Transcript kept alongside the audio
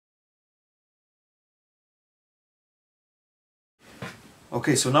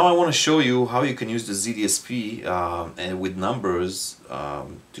Okay, so now I want to show you how you can use the Z-DSP and with Numberz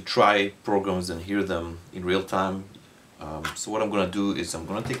to try programs and hear them in real time. So what I'm going to do is I'm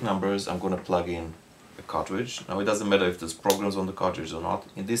going to take Numberz, I'm going to plug in a cartridge. Now it doesn't matter if there's programs on the cartridge or not.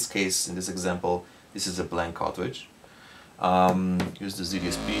 In this case, in this example, this is a blank cartridge. Here's the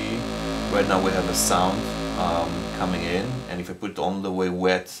Z-DSP. Right now we have a sound coming in, and if I put it all the way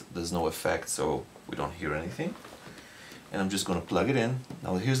wet, there's no effect, so we don't hear anything. And I'm just going to plug it in.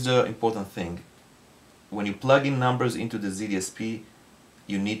 Now here's the important thing. When you plug in Numberz into the Z-DSP,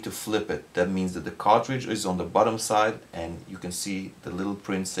 you need to flip it. That means that the cartridge is on the bottom side, and you can see the little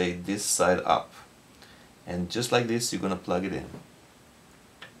print say this side up. And just like this, you're going to plug it in.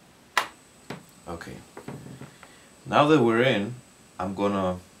 Okay. Now that we're in, I'm going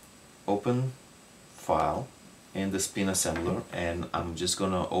to open File in the Spin Assembler, and I'm just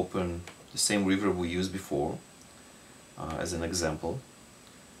going to open the same reverb we used before. As an example,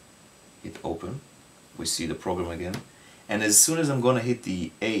 hit open, we see the program again, and as soon as I'm going to hit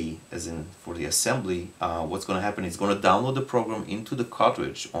the A, as in for the assembly, what's going to happen is it's going to download the program into the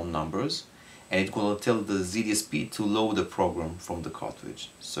cartridge on Numberz, and it's going to tell the Z-DSP to load the program from the cartridge.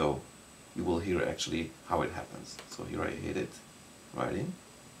 So you will hear actually how it happens. So here I hit it right in,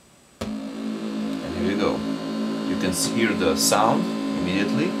 and here you go. You can hear the sound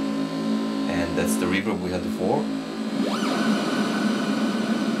immediately, and that's the reverb we had before. Okay.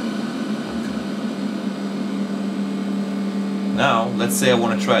 Now, let's say I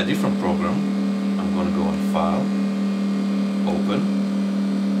want to try a different program. I'm going to go on File, Open,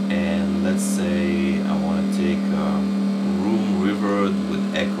 and let's say I want to take Room Reverb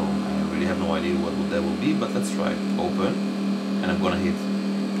with Echo. I really have no idea what that will be, but let's try it. Open, and I'm going to hit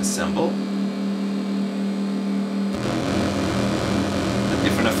Assemble. A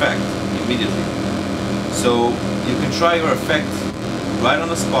different effect immediately. So you can try your effect right on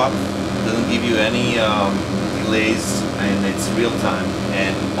the spot. It doesn't give you any delays, and it's real time.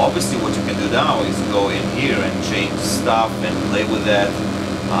 And obviously what you can do now is go in here and change stuff and play with that,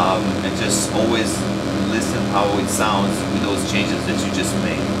 and just always listen how it sounds with those changes that you just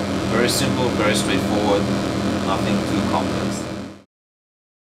made. Very simple, very straightforward, nothing too complex.